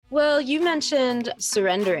Well, you mentioned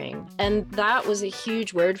surrendering, and that was a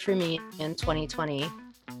huge word for me in 2020,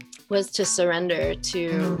 was to surrender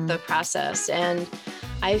to the process. And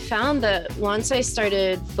I found that once I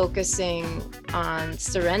started focusing on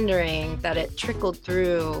surrendering, that it trickled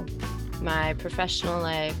through my professional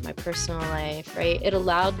life, my personal life, right? It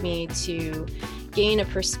allowed me to gain a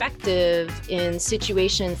perspective in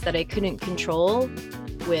situations that I couldn't control,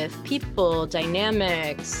 with people,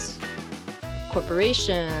 dynamics,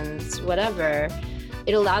 corporations, whatever.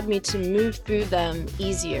 It allowed me to move through them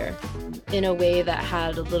easier in a way that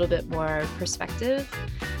had a little bit more perspective,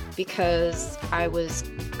 because I was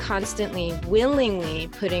constantly, willingly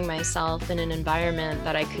putting myself in an environment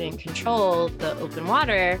that I couldn't control, the open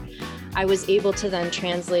water. I was able to then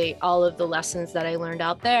translate all of the lessons that I learned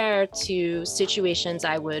out there to situations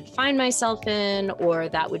I would find myself in or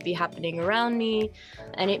that would be happening around me.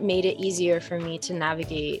 And it made it easier for me to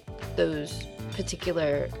navigate those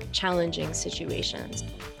particular challenging situations.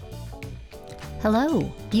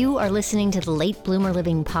 Hello, you are listening to the Late Bloomer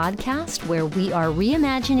Living podcast, where we are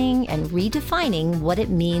reimagining and redefining what it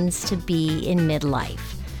means to be in midlife,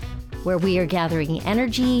 where we are gathering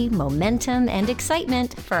energy, momentum, and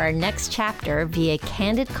excitement for our next chapter via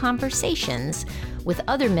candid conversations with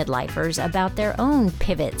other midlifers about their own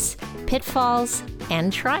pivots, pitfalls,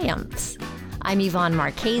 and triumphs. I'm Yvonne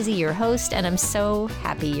Marchese, your host, and I'm so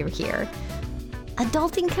happy you're here.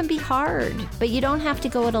 Adulting can be hard, but you don't have to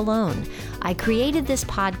go it alone. I created this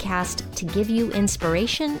podcast to give you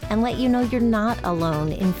inspiration and let you know you're not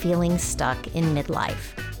alone in feeling stuck in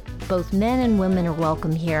midlife. Both men and women are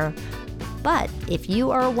welcome here. But if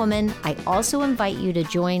you are a woman, I also invite you to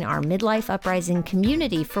join our Midlife Uprising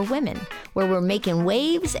community for women, where we're making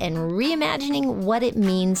waves and reimagining what it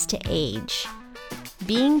means to age.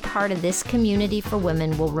 Being part of this community for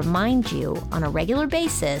women will remind you on a regular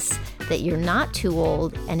basis that you're not too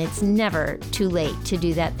old and it's never too late to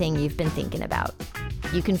do that thing you've been thinking about.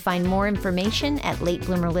 You can find more information at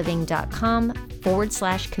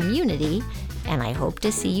latebloomerliving.com/community, and I hope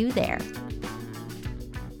to see you there.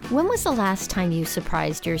 When was the last time you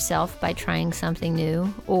surprised yourself by trying something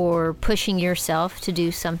new or pushing yourself to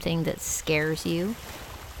do something that scares you?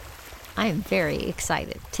 I am very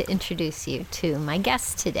excited to introduce you to my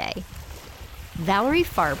guest today. Valerie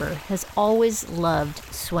Farber has always loved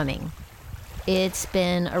swimming. It's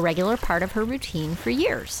been a regular part of her routine for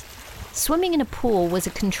years. Swimming in a pool was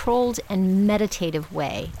a controlled and meditative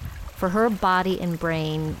way for her body and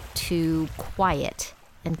brain to quiet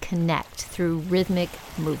and connect through rhythmic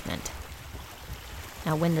movement.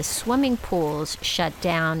 Now, when the swimming pools shut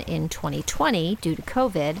down in 2020 due to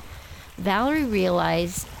COVID, Valerie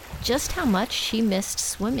realized just how much she missed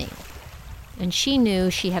swimming, and she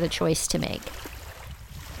knew she had a choice to make.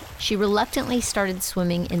 She reluctantly started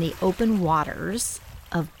swimming in the open waters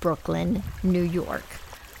of Brooklyn, New York,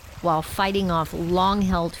 while fighting off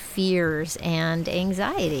long-held fears and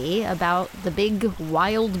anxiety about the big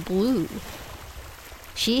wild blue.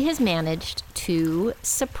 She has managed to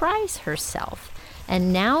surprise herself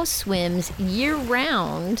and now swims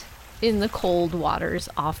year-round in the cold waters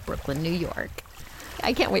off Brooklyn, New York.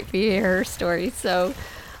 I can't wait for you to hear her story. So,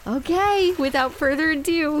 okay, without further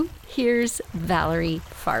ado, here's Valerie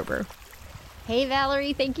Farber. Hey,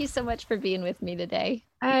 Valerie, thank you so much for being with me today.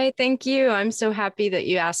 Hi, thank you. I'm so happy that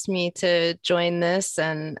you asked me to join this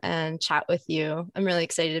and chat with you. I'm really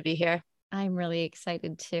excited to be here. I'm really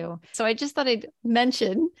excited too. So I just thought I'd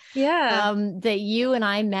mention that you and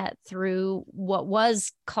I met through what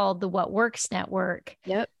was called the What Works Network.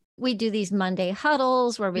 Yep. We do these Monday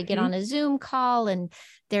huddles where we get on a Zoom call, and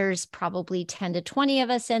there's probably 10 to 20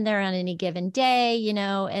 of us in there on any given day, you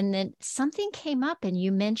know, and then something came up and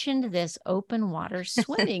you mentioned this open water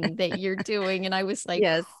swimming that you're doing. And I was like,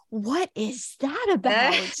 yes. What is that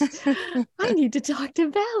about? I need to talk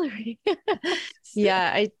to Valerie.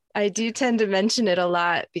 Yeah, I do tend to mention it a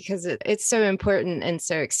lot because it's so important and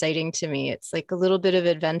so exciting to me. It's like a little bit of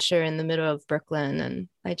adventure in the middle of Brooklyn, and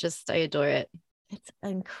I adore it. It's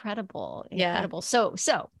incredible. Yeah. So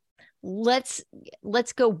let's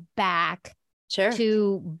go back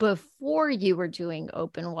to before you were doing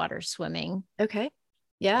open water swimming. Okay.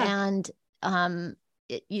 Yeah. And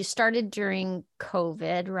you started during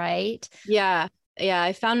COVID, right? Yeah. Yeah.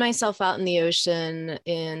 I found myself out in the ocean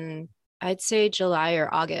in, I'd say, July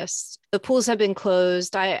or August. The pools have been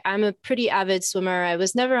closed. I'm a pretty avid swimmer. I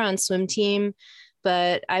was never on swim team,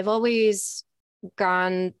 but I've always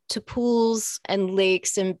gone to pools and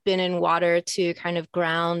lakes and been in water to kind of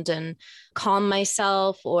ground and calm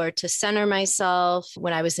myself or to center myself.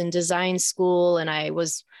 When I was in design school and I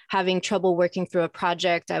was having trouble working through a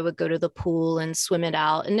project, I would go to the pool and swim it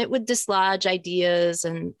out, and it would dislodge ideas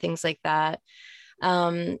and things like that.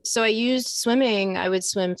 So I used swimming. I would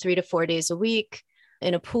swim 3 to 4 days a week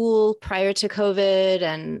in a pool prior to COVID,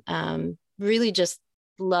 and really just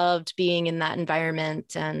loved being in that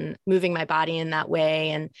environment and moving my body in that way,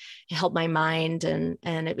 and it helped my mind. And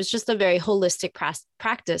it was just a very holistic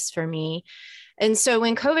practice for me. And so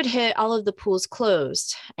when COVID hit, all of the pools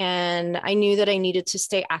closed, and I knew that I needed to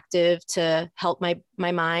stay active to help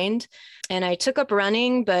my mind. And I took up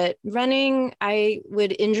running, but running, I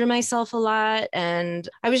would injure myself a lot. And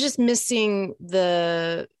I was just missing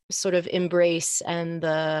the sort of embrace and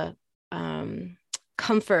the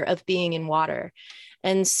comfort of being in water.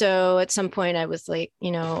 And so at some point I was like,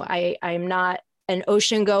 I'm not an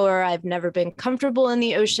ocean goer. I've never been comfortable in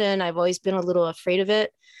the ocean. I've always been a little afraid of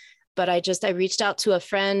it. But I reached out to a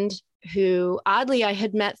friend who oddly I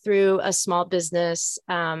had met through a small business.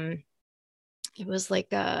 It was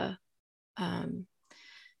like a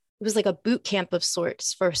boot camp of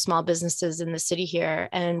sorts for small businesses in the city here.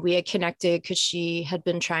 And we had connected because she had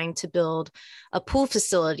been trying to build a pool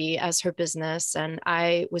facility as her business. And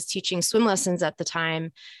I was teaching swim lessons at the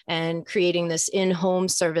time and creating this in-home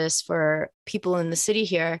service for people in the city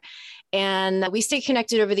here. And we stayed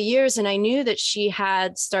connected over the years. And I knew that she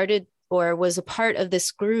had started or was a part of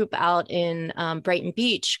this group out in Brighton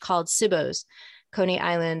Beach called SIBOs, Coney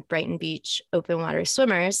Island, Brighton Beach, Open Water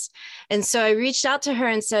Swimmers. And so I reached out to her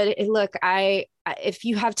and said, hey, look, if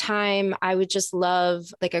you have time, I would just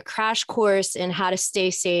love like a crash course in how to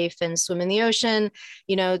stay safe and swim in the ocean.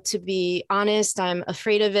 To be honest, I'm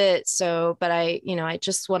afraid of it. So, but I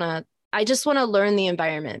just want to learn the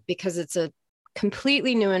environment because it's a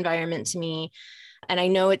completely new environment to me. And I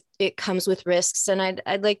know it comes with risks, and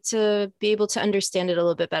I'd like to be able to understand it a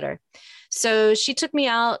little bit better. So she took me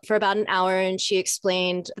out for about an hour and she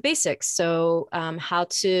explained the basics. So how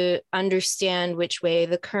to understand which way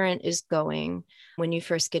the current is going when you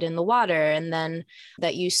first get in the water, and then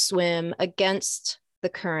that you swim against the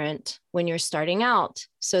current when you're starting out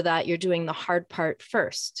so that you're doing the hard part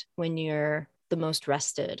first when you're the most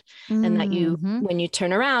rested, and that when you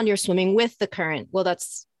turn around, you're swimming with the current. Well,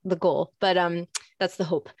 that's the goal, but that's the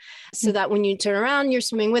hope. So that when you turn around, you're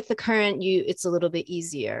swimming with the current, it's a little bit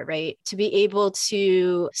easier, right? To be able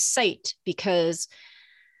to sight, because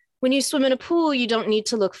when you swim in a pool, you don't need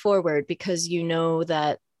to look forward because you know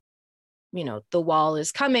that the wall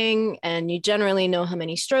is coming, and you generally know how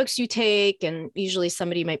many strokes you take, and usually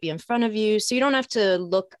somebody might be in front of you. So you don't have to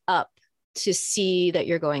look up to see that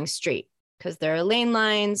you're going straight, because there are lane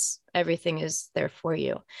lines, everything is there for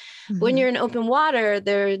you. When you're in open water,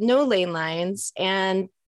 there are no lane lines, and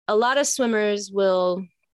a lot of swimmers will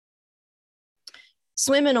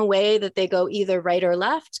swim in a way that they go either right or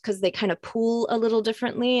left because they kind of pool a little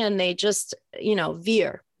differently, and they just,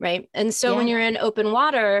 veer, right? And so when you're in open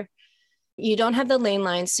water, you don't have the lane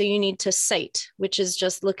lines, so you need to sight, which is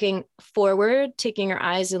just looking forward, taking your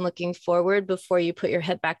eyes and looking forward before you put your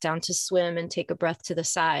head back down to swim and take a breath to the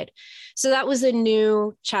side. So that was a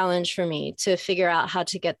new challenge for me to figure out how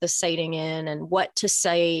to get the sighting in and what to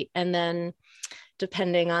sight. And then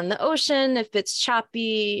depending on the ocean, if it's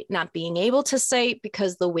choppy, not being able to sight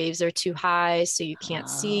because the waves are too high, so you can't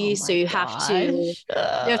see. So you have to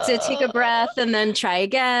take a breath and then try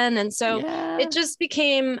again. And so it just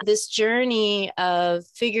became this journey of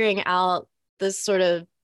figuring out the sort of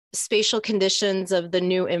spatial conditions of the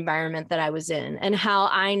new environment that I was in and how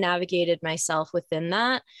I navigated myself within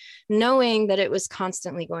that, knowing that it was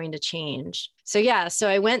constantly going to change. So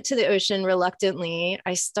I went to the ocean reluctantly.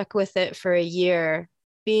 I stuck with it for a year,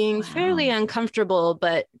 being fairly uncomfortable,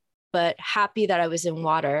 but happy that I was in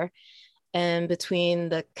water. And between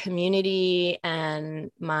the community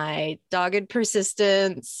and my dogged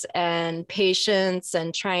persistence and patience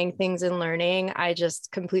and trying things and learning, I just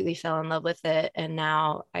completely fell in love with it. And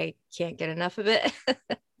now I can't get enough of it.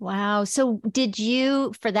 Wow. So did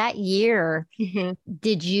you, for that year,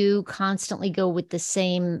 did you constantly go with the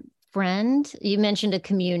same friend? You mentioned a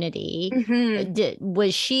community.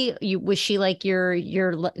 Was she like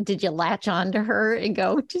did you latch on to her and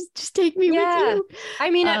go, just take me with you? I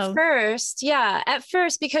mean, at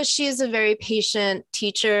first, because she is a very patient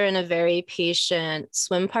teacher and a very patient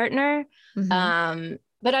swim partner.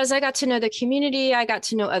 But as I got to know the community, I got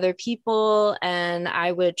to know other people, and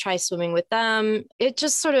I would try swimming with them. It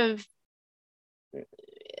just sort of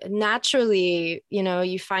naturally,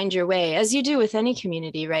 you find your way, as you do with any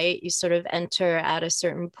community, right? You sort of enter at a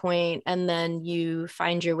certain point and then you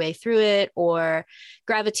find your way through it, or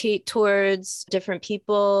gravitate towards different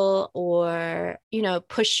people, or,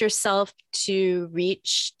 push yourself to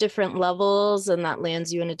reach different levels, and that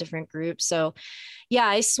lands you in a different group. So yeah,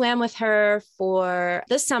 I swam with her for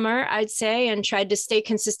the summer, I'd say, and tried to stay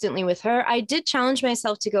consistently with her. I did challenge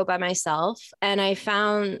myself to go by myself. And I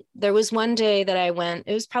found there was one day that I went,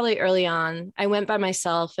 it was probably early on. I went by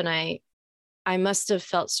myself, and I must have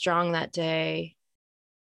felt strong that day,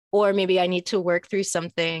 or maybe I need to work through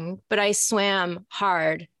something, but I swam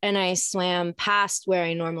hard and I swam past where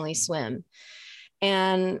I normally swim.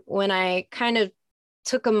 And when I kind of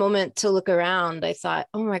took a moment to look around, I thought,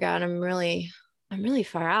 oh my God, I'm really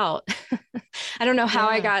far out. I don't know how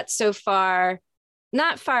I got so far,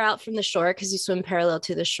 not far out from the shore, because you swim parallel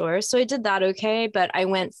to the shore. So I did that okay, but I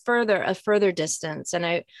went a further distance, and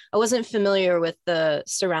I wasn't familiar with the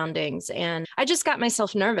surroundings, and I just got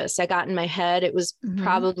myself nervous. I got in my head. It was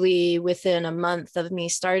probably within a month of me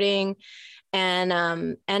starting. And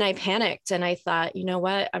I panicked, and I thought, you know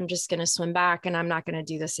what, I'm just going to swim back, and I'm not going to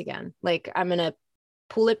do this again. Like, I'm going to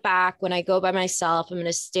pull it back. When I go by myself, I'm going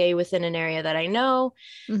to stay within an area that I know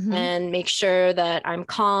and make sure that I'm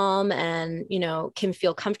calm and, can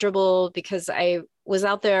feel comfortable, because I was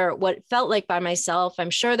out there what felt like by myself. I'm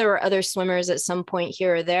sure there were other swimmers at some point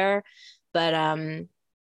here or there, but I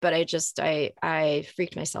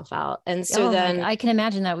freaked myself out. And so I can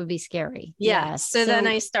imagine that would be scary. Yeah. So then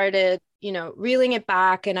I started, reeling it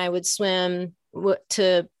back, and I would swim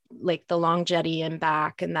to like the long jetty and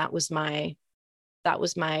back. And that was my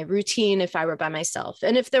routine if I were by myself.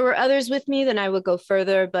 And if there were others with me, then I would go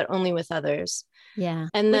further, but only with others. Yeah.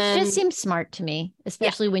 And Which just seems smart to me,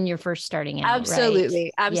 especially when you're first starting out.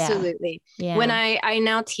 Absolutely. Right? Absolutely. Yeah. When I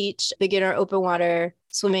now teach beginner open water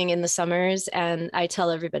swimming in the summers, and I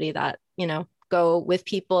tell everybody that, go with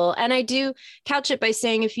people. And I do couch it by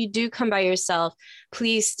saying, if you do come by yourself,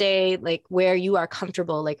 please stay like where you are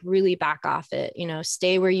comfortable, like really back off it,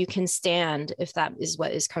 stay where you can stand, if that is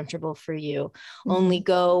what is comfortable for you. Only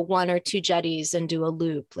go 1 or 2 jetties and do a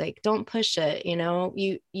loop. Like, don't push it.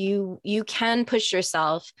 You can push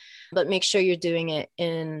yourself, but make sure you're doing it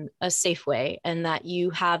in a safe way, and that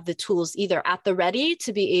you have the tools either at the ready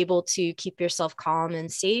to be able to keep yourself calm and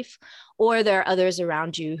safe, or there are others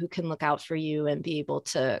around you who can look out for you and be able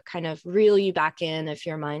to kind of reel you back in if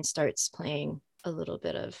your mind starts playing a little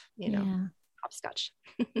bit of, hopscotch.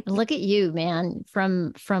 Look at you, man,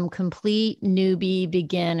 from complete newbie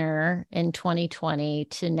beginner in 2020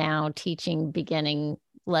 to now teaching beginning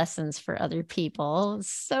lessons for other people.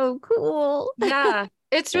 So cool. Yeah.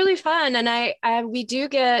 It's really fun. And we do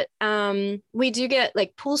get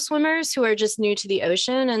like pool swimmers who are just new to the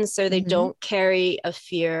ocean. And so they don't carry a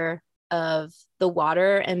fear of the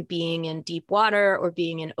water and being in deep water or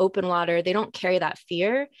being in open water. They don't carry that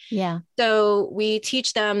fear. Yeah. So we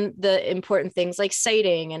teach them the important things like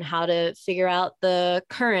sighting and how to figure out the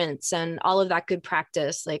currents and all of that good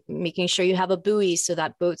practice, like making sure you have a buoy so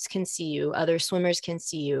that boats can see you, other swimmers can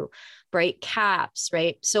see you, bright caps,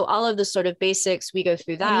 right? So all of the sort of basics, we go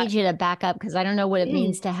through that. I need you to back up, because I don't know what it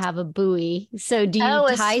means to have a buoy. So do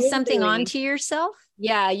you tie something onto yourself?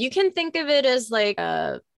 Yeah, you can think of it as like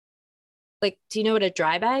do you know what a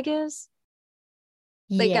dry bag is?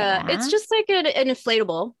 It's just like an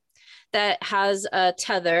inflatable that has a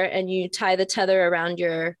tether, and you tie the tether around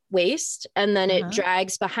your waist, and then it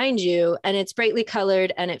drags behind you, and it's brightly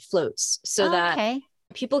colored, and it floats so that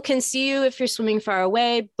people can see you if you're swimming far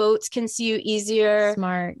away. Boats can see you easier.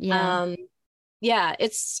 Smart. Yeah. Yeah.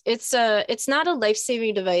 It's not a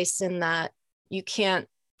life-saving device in that you can't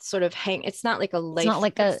sort of hang. It's not like a life.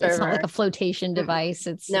 It's not like a flotation device.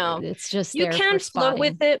 It's just you there can for float spotting.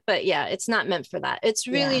 with it, but yeah, it's not meant for that. It's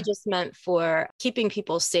really just meant for keeping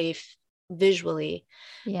people safe visually.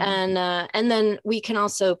 Yeah. And then we can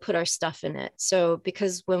also put our stuff in it. So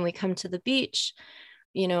because when we come to the beach,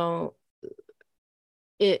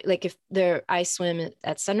 I swim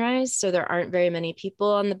at sunrise, so there aren't very many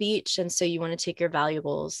people on the beach, and so you want to take your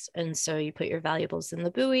valuables, and so you put your valuables in the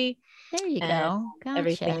buoy. There you go. Gotcha.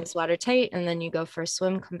 Everything is watertight, and then you go for a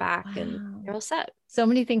swim, come back, and you're all set. So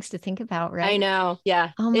many things to think about, right? I know.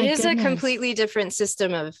 Yeah. Oh my It is goodness. a completely different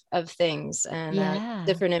system of things, and a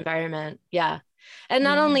different environment. Yeah. And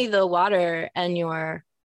not only the water and you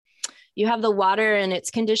have the water and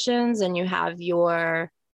its conditions, and you have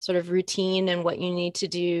your sort of routine and what you need to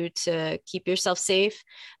do to keep yourself safe.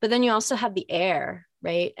 But then you also have the air,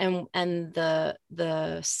 right? And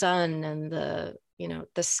the sun and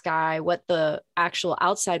the sky, what the actual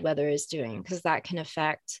outside weather is doing, because that can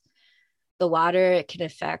affect the water. It can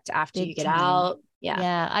affect after you Big get time. out. Yeah.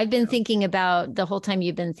 Yeah. I've been thinking about the whole time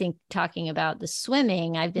you've been talking about the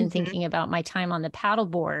swimming. I've been thinking about my time on the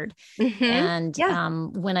paddleboard. And Yeah.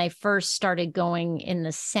 when I first started going in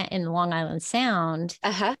in Long Island Sound,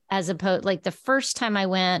 as opposed, like the first time I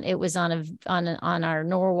went, it was on our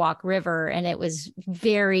Norwalk River, and it was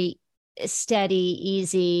very steady,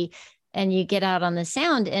 easy. And you get out on the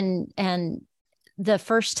Sound, and the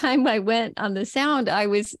first time I went on the Sound, I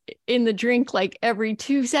was in the drink like every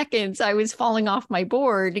 2 seconds. I was falling off my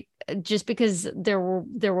board just because there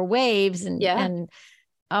were waves and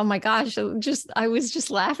oh my gosh, I was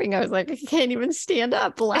just laughing. I was like, I can't even stand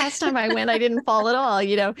up. The last time I went, I didn't fall at all,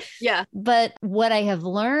 Yeah. But what I have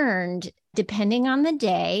learned, depending on the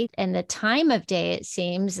day and the time of day, it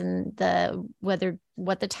seems, and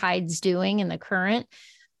what the tide's doing and the current,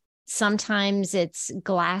 sometimes it's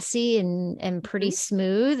glassy and pretty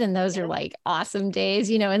smooth. And those are like awesome days,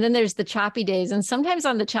 and then there's the choppy days. And sometimes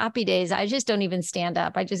on the choppy days, I just don't even stand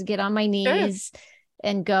up. I just get on my knees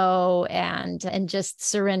and go and just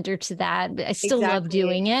surrender to that. I still love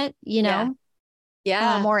doing it, Yeah.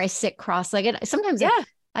 Or I sit cross-legged. Sometimes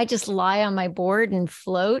I just lie on my board and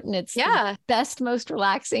float, and it's the best, most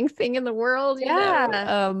relaxing thing in the world,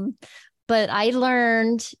 but I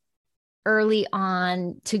learned early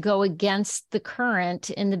on to go against the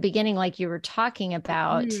current in the beginning, like you were talking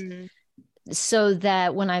about, so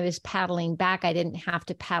that when I was paddling back, I didn't have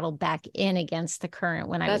to paddle back in against the current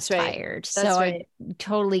when I was tired. I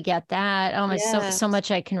totally get that. Oh, so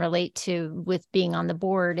much I can relate to with being on the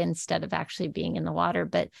board instead of actually being in the water.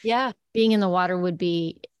 But being in the water would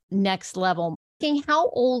be next level. How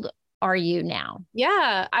old are you now?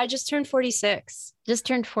 Yeah, I just turned 46. Just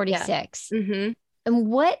turned 46. And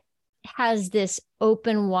what has this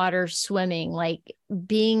open water swimming, like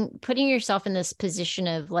putting yourself in this position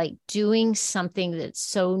of like doing something that's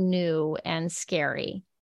so new and scary,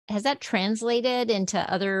 has that translated into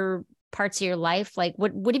other parts of your life? Like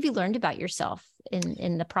what have you learned about yourself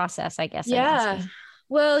in the process, I guess?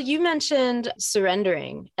 Well, you mentioned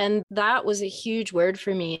surrendering, and that was a huge word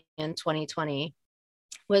for me in 2020,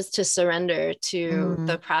 was to surrender to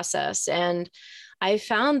the process. And I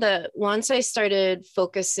found that once I started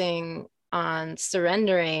focusing on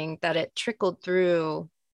surrendering, that it trickled through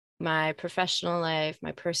my professional life,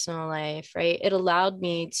 my personal life, right? It allowed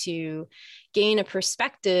me to gain a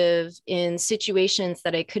perspective in situations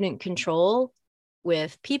that I couldn't control,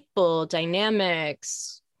 with people,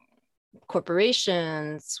 dynamics,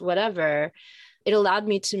 corporations, whatever. It allowed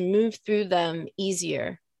me to move through them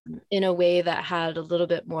easier in a way that had a little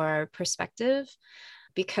bit more perspective,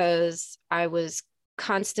 because I was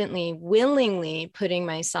constantly willingly putting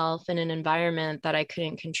myself in an environment that I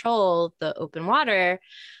couldn't control, the open water.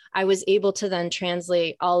 I was able to then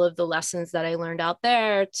translate all of the lessons that I learned out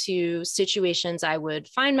there to situations I would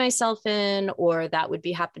find myself in, or that would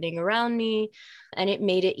be happening around me. And it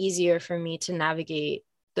made it easier for me to navigate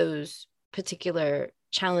those particular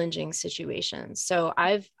challenging situations. So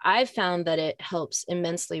I've found that it helps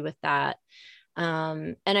immensely with that.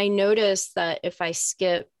 And I noticed that if I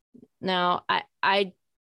skip, now I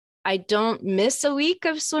don't miss a week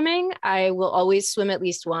of swimming. I will always swim at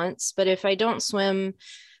least once, but if I don't swim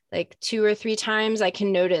like 2 or 3 times, I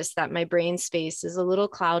can notice that my brain space is a little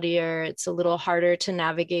cloudier. It's a little harder to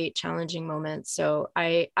navigate challenging moments. So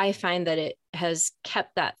I find that it has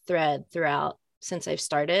kept that thread throughout since I've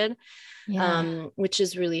started, which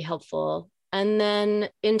is really helpful. And then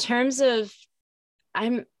in terms of,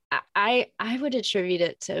 I would attribute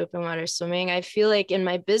it to open water swimming. I feel like in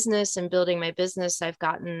my business and building my business, I've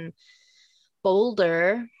gotten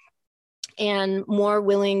bolder and more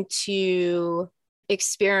willing to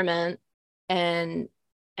experiment and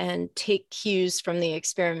take cues from the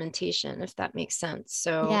experimentation, if that makes sense.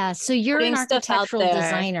 So so you're an architectural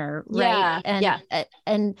designer, right?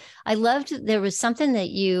 And I loved, there was something that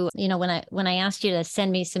when I asked you to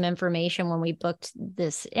send me some information when we booked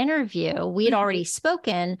this interview, we had already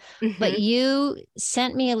spoken, but you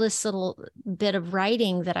sent me a little bit of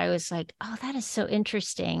writing that I was like, oh, that is so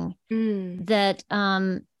interesting. That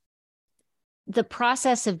the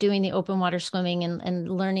process of doing the open water swimming and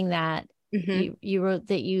learning that, you wrote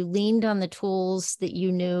that you leaned on the tools that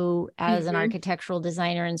you knew as an architectural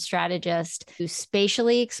designer and strategist to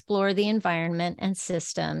spatially explore the environment and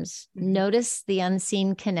systems, notice the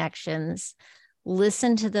unseen connections,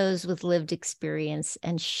 listen to those with lived experience,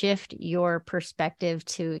 and shift your perspective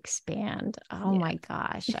to expand. Oh my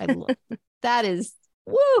gosh. That is,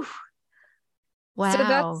 woo.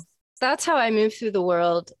 Wow. So that's how I move through the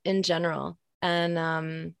world in general.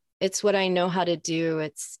 And it's what I know how to do.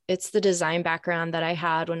 It's the design background that I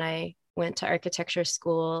had when I went to architecture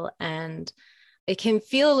school, and it can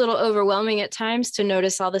feel a little overwhelming at times to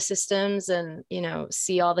notice all the systems and,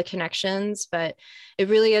 see all the connections, but it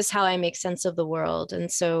really is how I make sense of the world.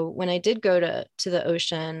 And so when I did go to the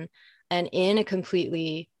ocean, and in a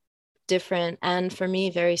completely different and for me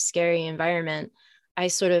very scary environment, I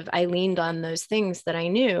leaned on those things that I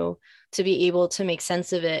knew to be able to make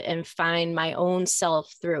sense of it and find my own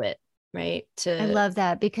self through it, right? I love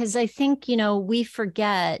that, because I think, we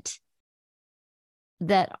forget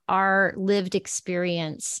that our lived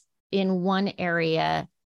experience in one area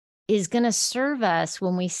is going to serve us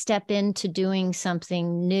when we step into doing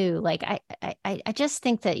something new. Like I just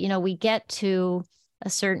think that, we get to a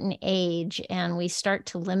certain age and we start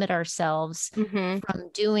to limit ourselves from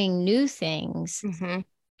doing new things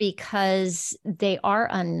because they are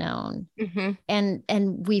unknown.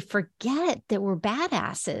 And we forget that we're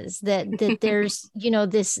badasses, that there's,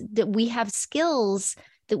 that we have skills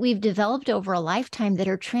that we've developed over a lifetime that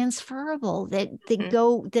are transferable, that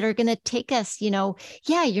are going to take us,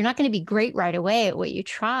 yeah, you're not going to be great right away at what you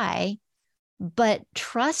try, but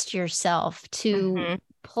trust yourself to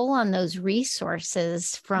pull on those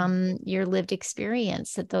resources from your lived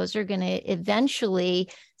experience, that those are going to eventually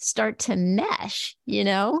start to mesh,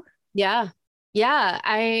 Yeah. Yeah,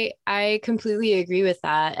 I completely agree with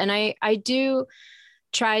that. And I do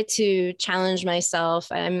try to challenge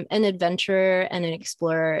myself. I'm an adventurer and an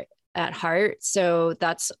explorer at heart. So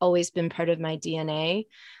that's always been part of my DNA.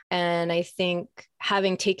 And I think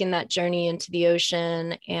having taken that journey into the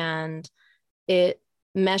ocean and it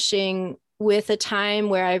meshing with a time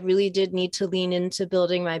where I really did need to lean into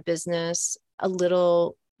building my business a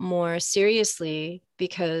little more seriously,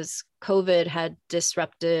 because COVID had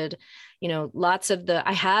disrupted,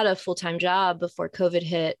 I had a full-time job before COVID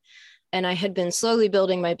hit, and I had been slowly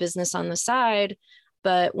building my business on the side.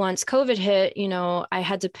 But once COVID hit, I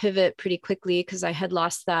had to pivot pretty quickly because I had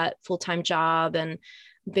lost that full-time job. And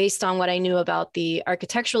based on what I knew about the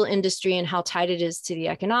architectural industry and how tied it is to the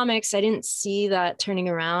economics, I didn't see that turning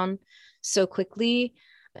around so quickly.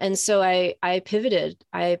 And so I pivoted.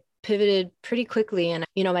 I pivoted pretty quickly. And,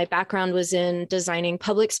 my background was in designing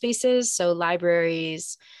public spaces, so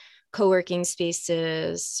libraries, co-working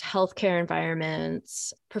spaces, healthcare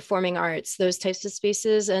environments, performing arts, those types of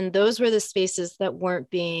spaces. And those were the spaces that weren't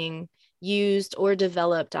being used or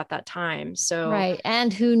developed at that time. So right.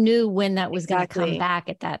 And who knew when that was going to come back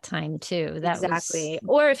at that time too.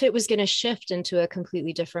 Or if it was going to shift into a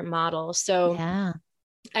completely different model. So yeah.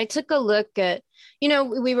 I took a look at,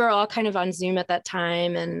 we were all kind of on Zoom at that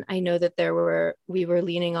time. And I know that we were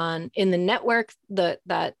leaning on in the network,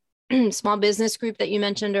 that small business group that you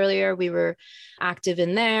mentioned earlier, we were active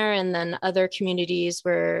in there. And then other communities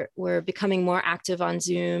were becoming more active on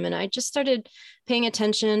Zoom. And I just started paying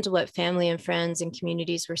attention to what family and friends and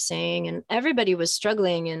communities were saying. And everybody was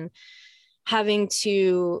struggling and having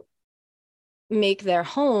to make their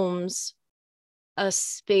homes a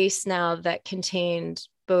space now that contained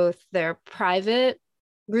both their private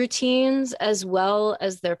routines as well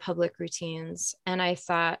as their public routines. And I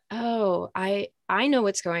thought, oh, I know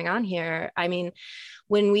what's going on here. I mean,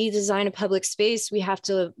 when we design a public space, we have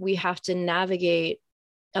to navigate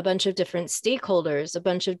a bunch of different stakeholders, a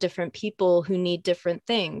bunch of different people who need different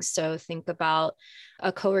things. So think about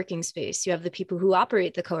a co-working space. You have the people who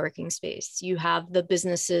operate the co-working space. You have the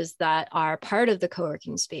businesses that are part of the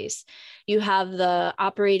co-working space. You have the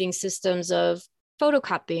operating systems of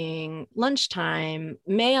photocopying, lunchtime,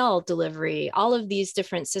 mail delivery. All of these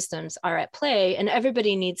different systems are at play, and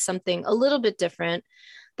everybody needs something a little bit different,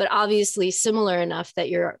 but obviously similar enough that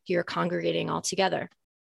you're congregating all together.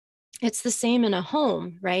 It's the same in a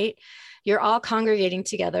home, right? You're all congregating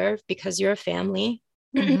together because you're a family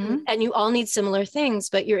and you all need similar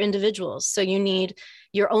things, but you're individuals. So you need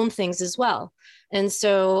your own things as well. And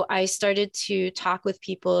so I started to talk with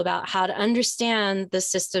people about how to understand the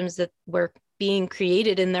systems that were being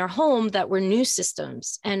created in their home that were new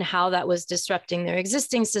systems, and how that was disrupting their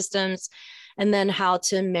existing systems, and then how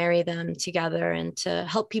to marry them together and to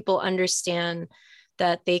help people understand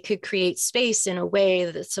that they could create space in a way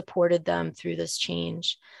that supported them through this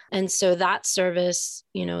change. And so that service,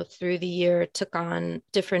 through the year took on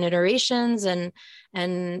different iterations.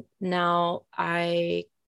 And now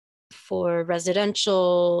for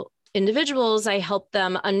residential individuals, I help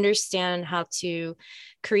them understand how to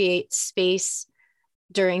create space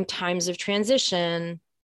during times of transition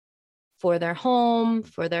for their home,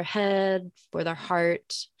 for their head, for their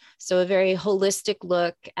heart. So a very holistic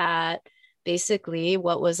look at basically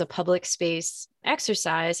what was a public space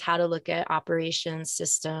exercise, how to look at operations,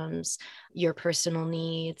 systems, your personal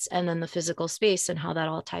needs, and then the physical space and how that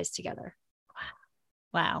all ties together.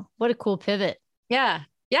 Wow. What a cool pivot. Yeah.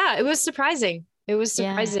 Yeah. It was surprising. It was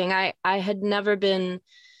Yeah. surprising. I had never been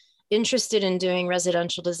interested in doing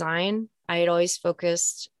residential design. I had always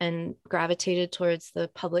focused and gravitated towards the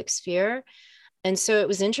public sphere. And so it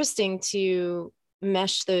was interesting to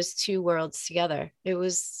mesh those two worlds together. It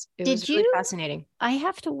was Did really you, fascinating. I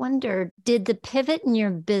have to wonder, did the pivot in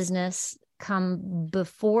your business come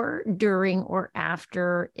before, during, or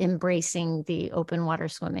after embracing the open water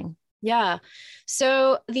swimming? Yeah.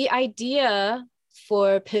 So the idea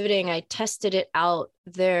for pivoting, I tested it out.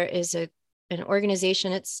 There is an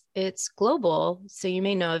organization, it's global, so you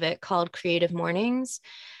may know of it, called Creative Mornings.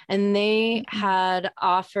 And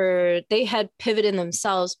Mm-mm. they had pivoted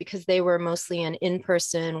themselves because they were mostly an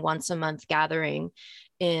in-person once a month gathering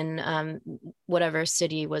in whatever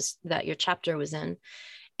city was that your chapter was in.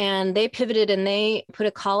 And they pivoted and they put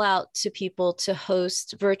a call out to people to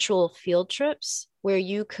host virtual field trips where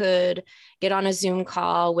you could get on a Zoom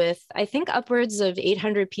call with, I think, upwards of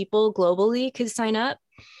 800 people globally could sign up.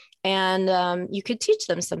 And you could teach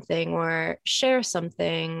them something or share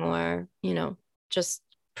something or, just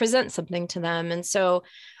present something to them. And so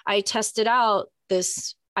I tested out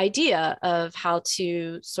this idea of how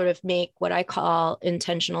to sort of make what I call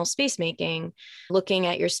intentional space making, looking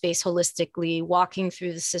at your space holistically, walking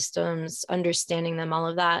through the systems, understanding them, all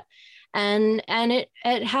of that. And it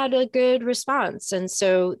had a good response. And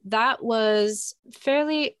so that was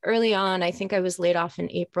fairly early on. I think I was laid off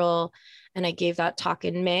in April and I gave that talk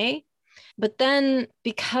in May. But then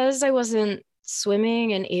because I wasn't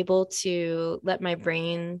swimming and able to let my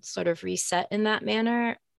brain sort of reset in that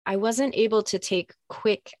manner, I wasn't able to take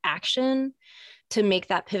quick action to make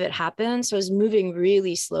that pivot happen. So I was moving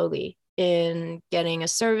really slowly in getting a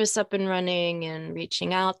service up and running and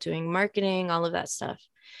reaching out, doing marketing, all of that stuff.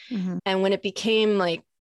 Mhm. And when it became like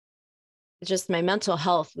just my mental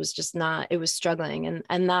health was just not, it was struggling.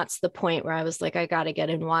 And that's the point where I was like, I got to get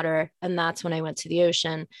in water. And that's when I went to the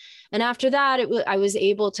ocean. And after that, I was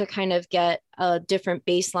able to kind of get a different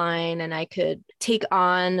baseline and I could take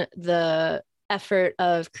on the effort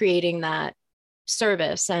of creating that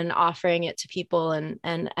service and offering it to people and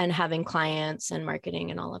having clients and marketing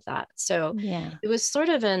and all of that. So Yeah. it was sort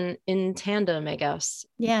of in tandem, I guess.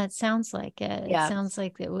 Yeah, it sounds like it. It Yeah. sounds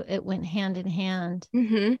like it went hand in hand.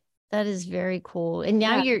 Mm-hmm. That is very cool. And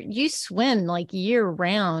now Yeah, you swim like year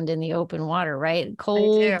round in the open water, right? I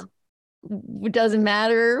Cold, do. it doesn't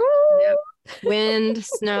matter. Yep. Woo! Wind,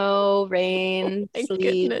 snow, rain, My sleet.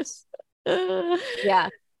 goodness. Yeah,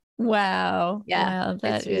 Wow. yeah. Wow. It's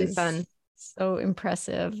That really is fun. so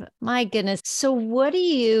impressive. My goodness. So what are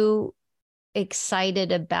you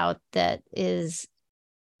excited about that is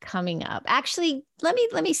coming up? Actually, let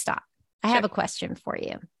me stop. I Sure. have a question for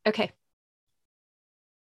you. Okay.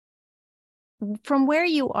 From where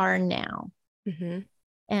you are now, Mm-hmm.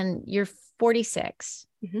 and you're 46,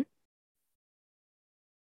 Mm-hmm.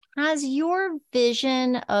 has your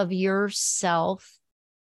vision of yourself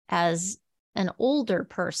as an older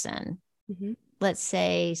person, Mm-hmm. let's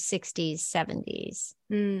say 60s, 70s,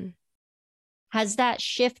 Mm. has that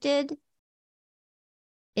shifted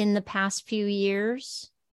in the past few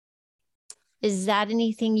years? Is that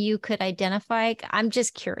anything you could identify? I'm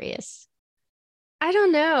just curious. I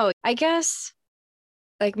don't know. I guess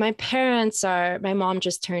like my mom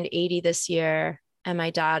just turned 80 this year, and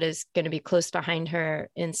my dad is going to be close behind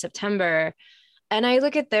her in September. And I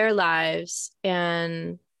look at their lives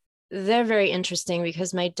and they're very interesting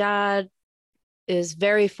because my dad is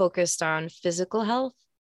very focused on physical health.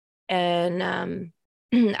 And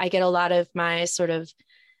I get a lot of my sort of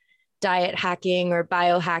diet hacking or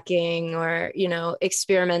biohacking or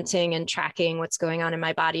experimenting and tracking what's going on in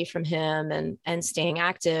my body from him and staying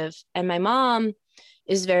active. And my mom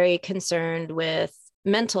is very concerned with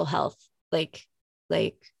mental health, like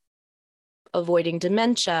avoiding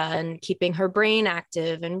dementia and keeping her brain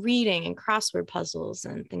active and reading and crossword puzzles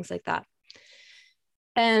and things like that.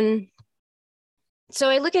 And so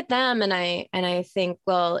I look at them and I think,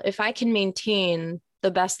 well, if I can maintain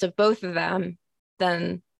the best of both of them,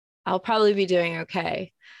 then I'll probably be doing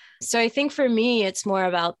okay. So I think for me, it's more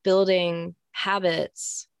about building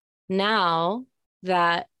habits now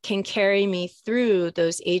that can carry me through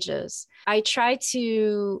those ages. I try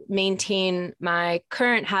to maintain my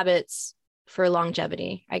current habits for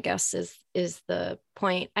longevity, I guess is the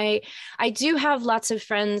point. I do have lots of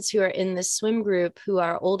friends who are in this swim group who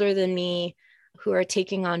are older than me, who are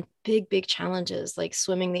taking on big challenges like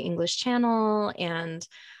swimming the English Channel and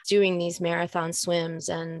doing these marathon swims.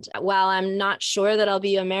 And while I'm not sure that I'll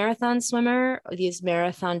be a marathon swimmer, these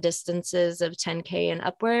marathon distances of 10K and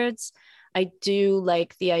upwards, I do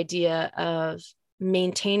like the idea of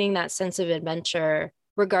maintaining that sense of adventure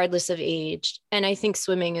regardless of age. And I think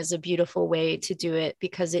swimming is a beautiful way to do it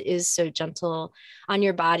because it is so gentle on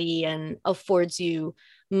your body and affords you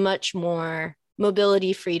much more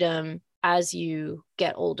mobility freedom as you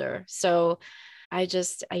get older. So I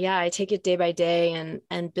take it day by day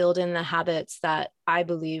and build in the habits that I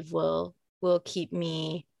believe will keep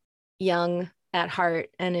me young at heart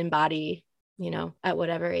and in body, at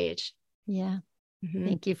whatever age. Yeah. Mm-hmm.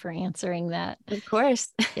 Thank you for answering that. Of course.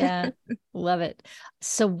 Yeah. Love it.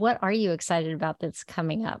 So what are you excited about that's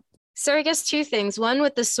coming up? So I guess two things. One,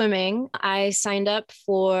 with the swimming, I signed up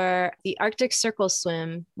for the Arctic Circle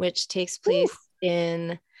swim, which takes place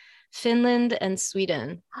in Finland and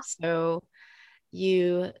Sweden. So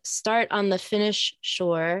you start on the Finnish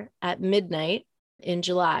shore at midnight in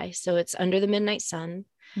July. So it's under the midnight sun.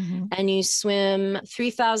 Mm-hmm. And you swim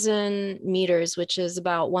 3,000 meters, which is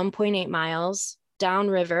about 1.8 miles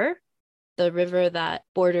downriver, the river that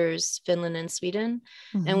borders Finland and Sweden.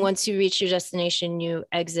 Mm-hmm. And once you reach your destination, you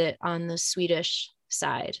exit on the Swedish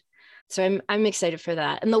side. So I'm excited for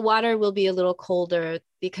that. And the water will be a little colder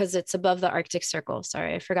because it's above the Arctic Circle.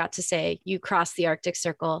 Sorry, I forgot to say, you cross the Arctic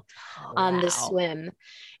Circle on the swim.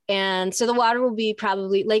 And so the water will be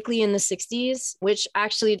likely in the 60s, which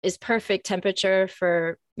actually is perfect temperature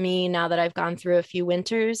for me now that I've gone through a few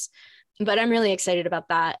winters. But I'm really excited about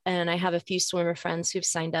that. And I have a few swimmer friends who've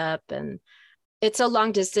signed up, and it's a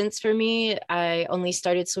long distance for me. I only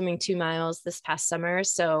started swimming 2 miles this past summer.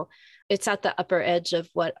 So it's at the upper edge of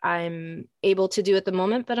what I'm able to do at the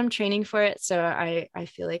moment, but I'm training for it. So I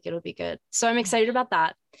feel like it'll be good. So I'm excited about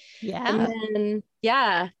that.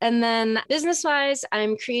 Yeah. And then business-wise,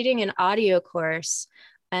 I'm creating an audio course.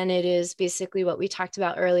 And it is basically what we talked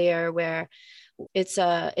about earlier, where it's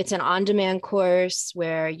an on-demand course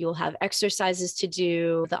where you'll have exercises to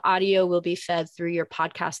do. The audio will be fed through your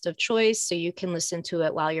podcast of choice, so you can listen to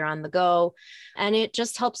it while you're on the go. And it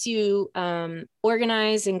just helps you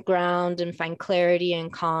organize and ground and find clarity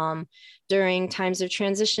and calm during times of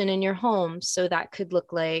transition in your home. So that could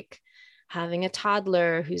look like having a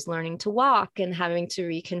toddler who's learning to walk and having to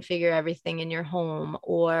reconfigure everything in your home,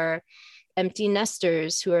 or empty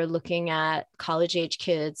nesters who are looking at college age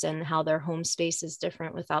kids and how their home space is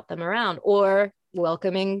different without them around, or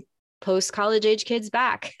welcoming post-college age kids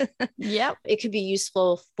back. Yep. It could be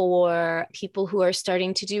useful for people who are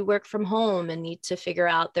starting to do work from home and need to figure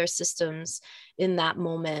out their systems in that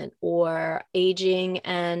moment, or aging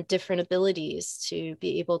and different abilities to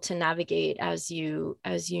be able to navigate as you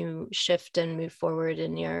shift and move forward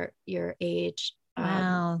in your age.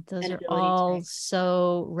 Wow, those are all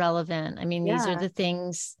so relevant. I mean, these are the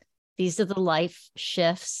things, these are the life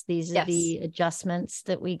shifts, these are the adjustments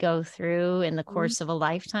that we go through in the course of a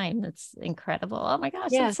lifetime. That's incredible. Oh my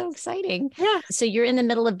gosh, that's so exciting. Yeah. So you're in the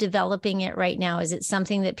middle of developing it right now. Is it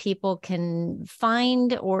something that people can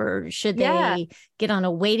find, or should they get on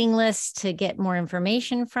a waiting list to get more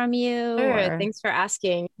information from you? Sure. Thanks for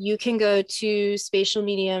asking. You can go to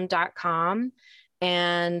spatialmedium.com.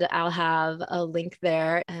 And I'll have a link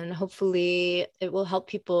there, and hopefully it will help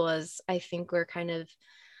people, as I think we're kind of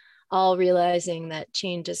all realizing that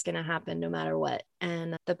change is going to happen no matter what.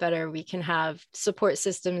 And the better we can have support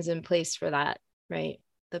systems in place for that, right,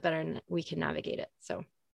 the better we can navigate it. So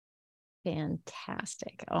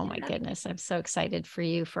fantastic. Oh my goodness. I'm so excited for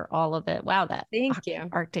you for all of it. Wow. Thank you.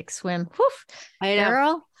 Arctic swim. Woof. I know.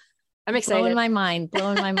 Girl, I'm excited. Blowing my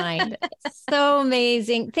mind. So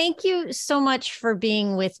amazing. Thank you so much for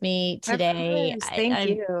being with me today. Thank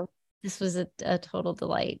you. This was a total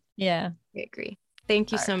delight. Yeah. I agree.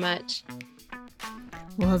 Thank you so much.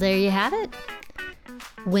 Well, there you have it.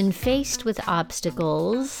 When faced with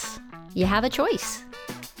obstacles, you have a choice.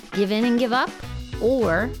 Give in and give up,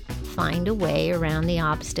 or find a way around the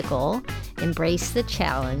obstacle, embrace the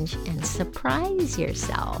challenge, and surprise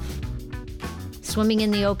yourself. Swimming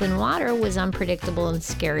in the open water was unpredictable and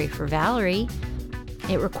scary for Valerie.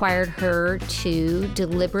 It required her to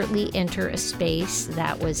deliberately enter a space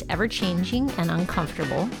that was ever-changing and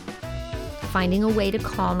uncomfortable. Finding a way to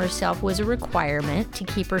calm herself was a requirement to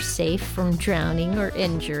keep her safe from drowning or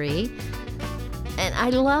injury. And I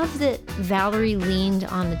love that Valerie leaned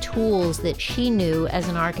on the tools that she knew as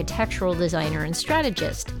an architectural designer and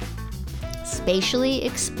strategist. Spatially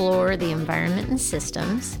explore the environment and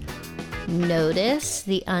systems, notice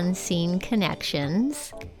the unseen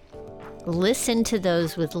connections, listen to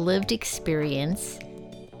those with lived experience,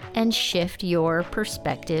 and shift your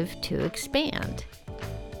perspective to expand.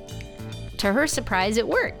 To her surprise, it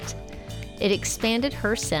worked. It expanded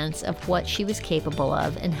her sense of what she was capable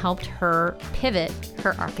of and helped her pivot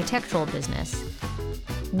her architectural business.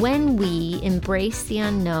 When we embrace the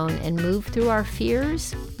unknown and move through our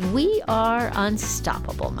fears, we are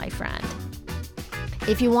unstoppable, my friend.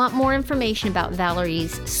 If you want more information about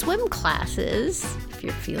Valerie's swim classes, if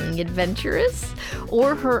you're feeling adventurous,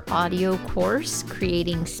 or her audio course,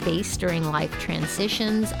 Creating Space During Life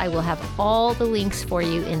Transitions, I will have all the links for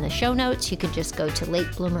you in the show notes. You can just go to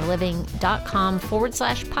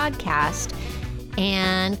latebloomerliving.com/podcast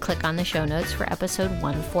and click on the show notes for episode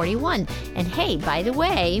 141. And hey, by the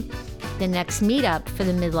way, the next meetup for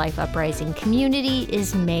the Midlife Uprising community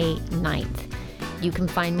is May 9th. You can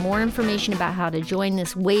find more information about how to join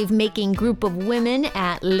this wave-making group of women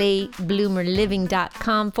at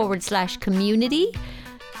latebloomerliving.com/community.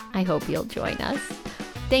 I hope you'll join us.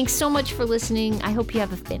 Thanks so much for listening. I hope you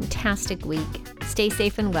have a fantastic week. Stay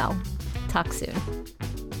safe and well. Talk soon.